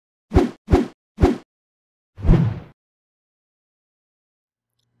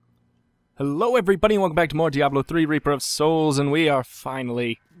Hello everybody and welcome back to more Diablo 3 Reaper of Souls, and we are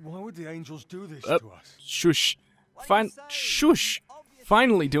finally... Why would the angels do this to us? Shush. Shush!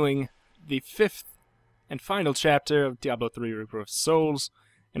 Finally doing the 5th and final chapter of Diablo 3 Reaper of Souls,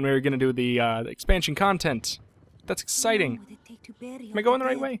 and we're gonna do the expansion content. That's exciting. Am I going the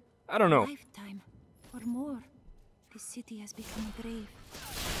right way? I don't know. Lifetime or more. The city has become a grave.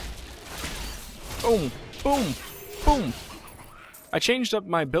 Boom! Boom! Boom! I changed up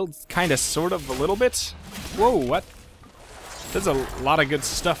my build kinda, sort of, a little bit. Whoa, what? There's a lot of good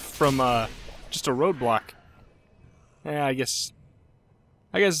stuff from, just a roadblock. Yeah, I guess,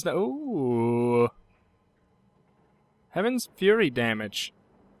 ooh. Heaven's Fury damage.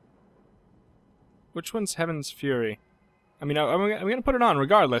 Which one's Heaven's Fury? I mean, I'm gonna put it on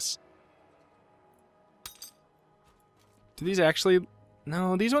regardless. Do these actually...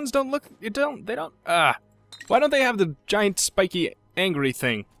 No, these ones don't look... they don't... Why don't they have the giant spiky angry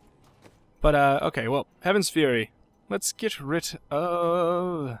thing? But, okay, well, Heaven's Fury. Let's get rid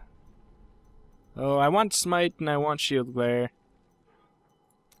of... Oh, I want Smite and I want Shield Glare.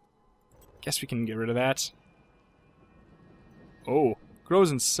 Guess we can get rid of that. Oh,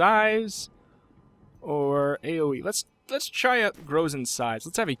 grows in size or AoE. Let's try out grows in size.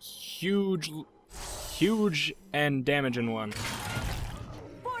 Let's have a huge and damaging one.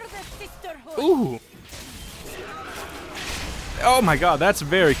 Ooh. Oh my god, that's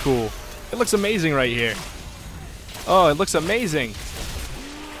very cool. It looks amazing right here. Oh, it looks amazing.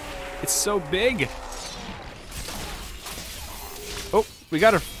 It's so big. Oh, we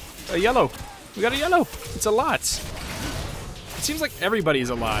got a yellow. We got a yellow. It's a lot. It seems like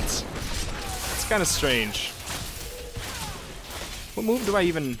everybody's a lot. It's kind of strange. What move do I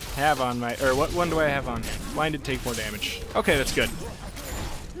even have on my... Or what one do I have on? Blinded, take more damage. Okay, that's good.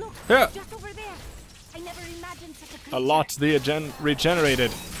 Yeah. A lot regenerated.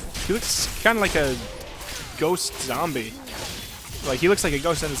 He looks kind of like a ghost zombie. Like, he looks like a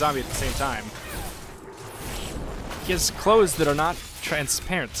ghost and a zombie at the same time. He has clothes that are not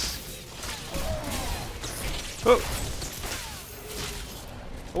transparent. Oh.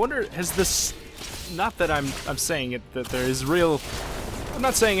 I wonder, has this... Not that I'm saying it, that there is real... I'm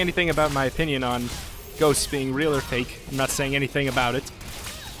not saying anything about my opinion on ghosts being real or fake. I'm not saying anything about it.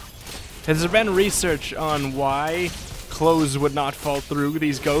 Has there been research on why clothes would not fall through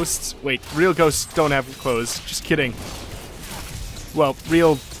these ghosts? Wait, real ghosts don't have clothes. Just kidding. Well,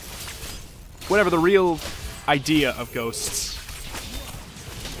 real... Whatever the real idea of ghosts.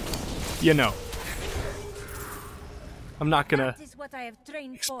 You know. I'm not gonna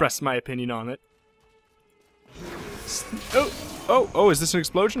express my opinion on it. Oh, is this an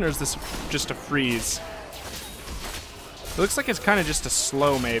explosion or is this just a freeze? It looks like it's kind of just a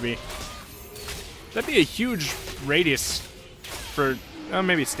slow, maybe. That'd be a huge radius for... Oh,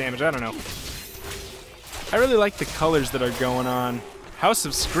 maybe it's damage, I don't know. I really like the colors that are going on. House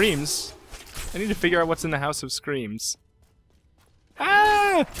of Screams. I need to figure out what's in the House of Screams.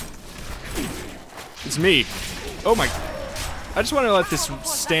 Ah! It's me. Oh my... I just want to let this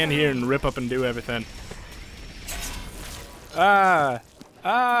stand here and rip up and do everything. Ah!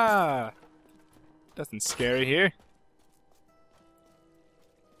 Ah! Nothing scary here.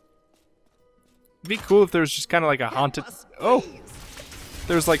 It'd be cool if there was just kind of like a haunted... Oh!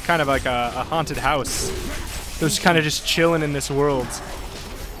 There's like kind of like a haunted house. There's kind of just chilling in this world.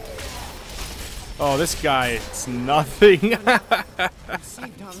 Oh, this guy is nothing.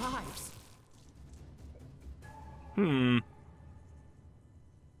 Saved our lives. I'm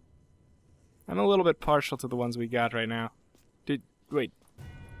a little bit partial to the ones we got right now. Wait.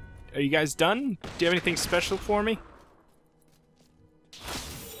 Are you guys done? Do you have anything special for me?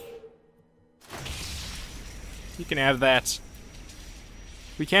 You can have that.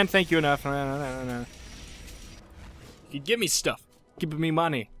 We can't thank you enough. No. You give me stuff. Give me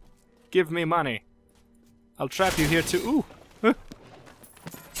money. Give me money. I'll trap you here too. Ooh.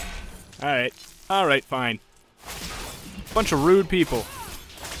 Alright. Alright, fine. Bunch of rude people.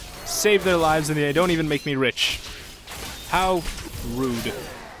 Save their lives and they don't even make me rich. How rude.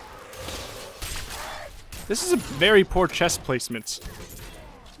 This is a very poor chest placement.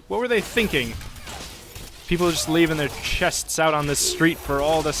 What were they thinking? People just leaving their chests out on this street for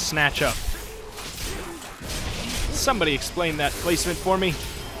all to snatch up. Somebody explain that placement for me.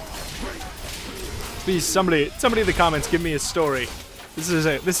 Please, somebody in the comments, give me a story. This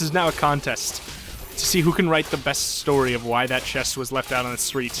is now a contest to see who can write the best story of why that chest was left out on the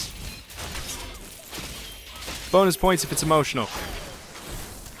street. Bonus points if it's emotional.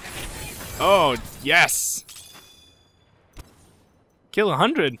 Oh, yes! Kill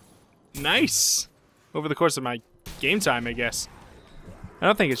 100. Nice! Over the course of my game time, I guess. I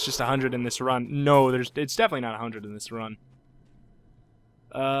don't think it's just 100 in this run. No, it's definitely not 100 in this run.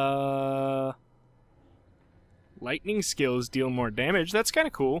 Lightning skills deal more damage. That's kind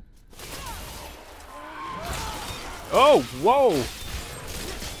of cool. Oh, whoa!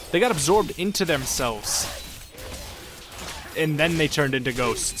 They got absorbed into themselves. And then they turned into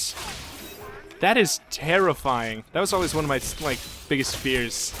ghosts. That is terrifying. That was always one of my, like, biggest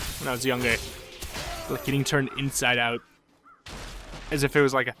fears when I was younger. Like, getting turned inside out. As if it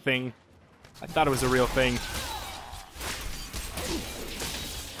was like a thing. I thought it was a real thing.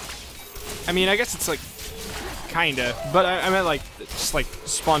 I mean, I guess it's like, kinda. But I meant like, just like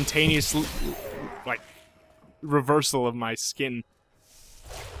spontaneous, like, reversal of my skin.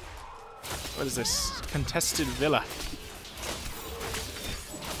 What is this? Contested villa.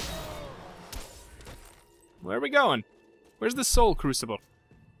 Where are we going? Where's the soul crucible?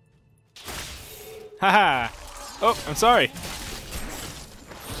 Haha! Oh, I'm sorry.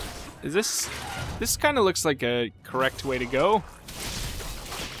 Is this... This kind of looks like a correct way to go.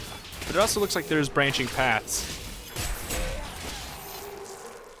 But it also looks like there's branching paths.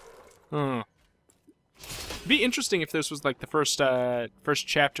 It'd be interesting if this was like the first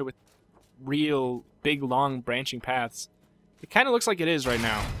chapter with real big, long branching paths. It kind of looks like it is right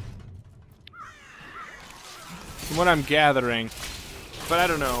now. From what I'm gathering. But I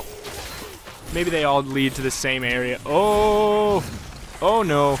don't know. Maybe they all lead to the same area. Oh! Oh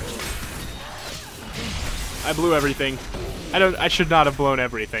no. I blew everything. I should not have blown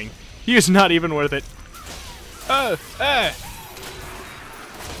everything. He is not even worth it.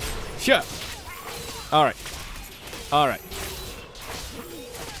 Shut. Alright. Alright.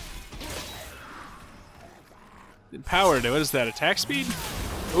 Empowered. What is that? Attack speed?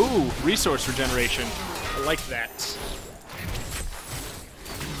 Ooh, resource regeneration. I like that.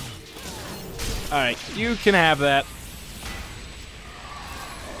 Alright, you can have that.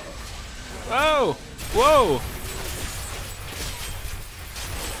 Whoa! Whoa!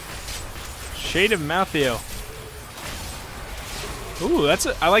 Shade of Malthael. Ooh,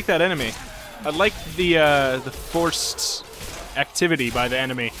 I like that enemy. I like the forced activity by the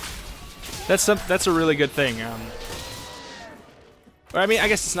enemy. That's a really good thing. Or I mean, I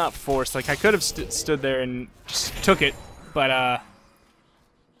guess it's not forced. Like I could have stood there and just took it, but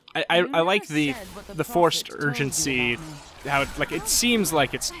I like the forced urgency. How it seems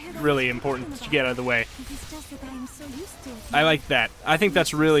like it's really important to get out of the way. I like that. I think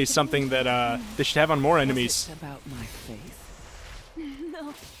that's really something that they should have on more enemies. About my faith.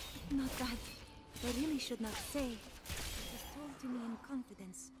 No, not that. I really should not say. It was told to me in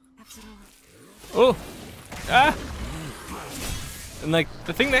confidence, after all. Oh, ah! And like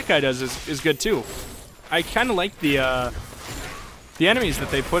the thing that guy does is good too. I kind of like the enemies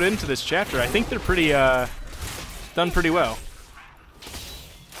that they put into this chapter. I think they're pretty done pretty well.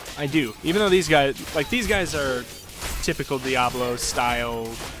 I do. Even though these guys are typical Diablo style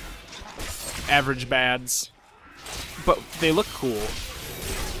average bads, but they look cool.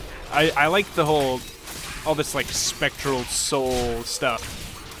 I like all this like spectral soul stuff.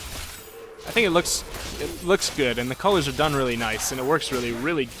 I think it looks good, and the colors are done really nice, and it works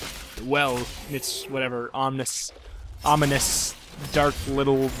really well in its whatever ominous dark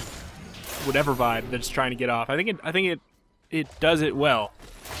little whatever vibe that it's trying to get off. I think it does it well.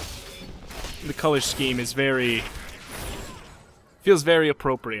 The color scheme is feels very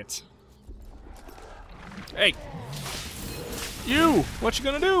appropriate. Hey, you! What you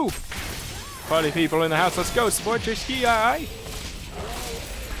gonna do? Party people in the house, let's go! Support your ski, aye?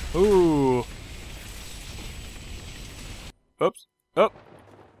 Ooh. Oops. Oh.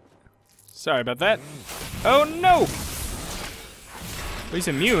 Sorry about that. Oh no! Well, he's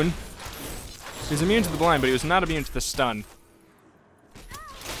immune. He's immune to the blind, but he was not immune to the stun.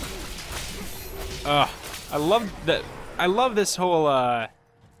 I love that. I love this whole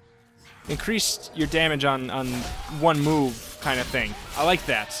increased your damage on one move kind of thing. I like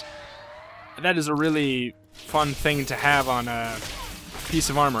that. That is a really fun thing to have on a piece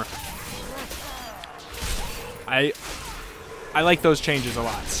of armor. I like those changes a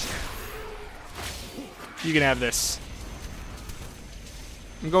lot. You can have this.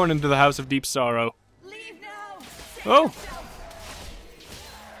 I'm going into the House of Deep Sorrow. Leave now. Oh.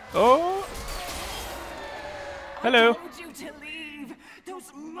 Oh. Hello. I told you to leave.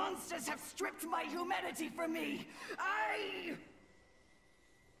 Those monsters have stripped my humanity from me.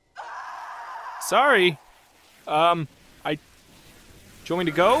 Sorry. Do you want me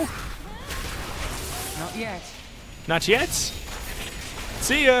to go? Not yet. Not yet?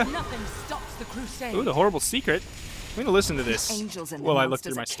 See ya. Nothing stops the crusade. Ooh, the horrible secret. I'm gonna listen to this Angels and while the I look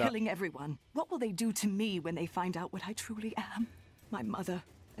through monsters my are stuff. killing everyone. What will they do to me when they find out what I truly am? My mother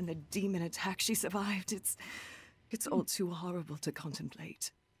and the demon attack she survived. It's all too horrible to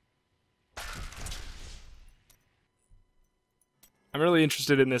contemplate. I'm really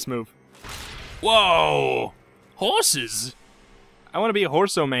interested in this move. Whoa! Horses! I want to be a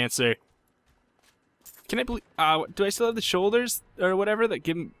horseomancer. Can I believe... do I still have the shoulders or whatever that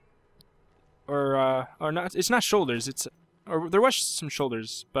give... Or not... It's not shoulders, it's... Or there was some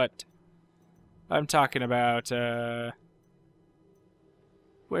shoulders, but... I'm talking about,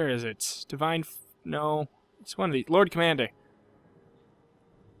 where is it? Divine... No. It's one of these. Lord Commander.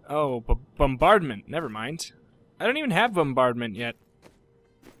 Oh, bombardment. Never mind. I don't even have bombardment yet.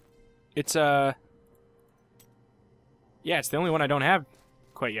 It's, yeah, it's the only one I don't have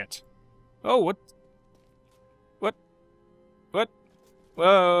quite yet. Oh, what? What? What?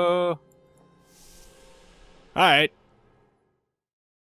 Whoa. Alright.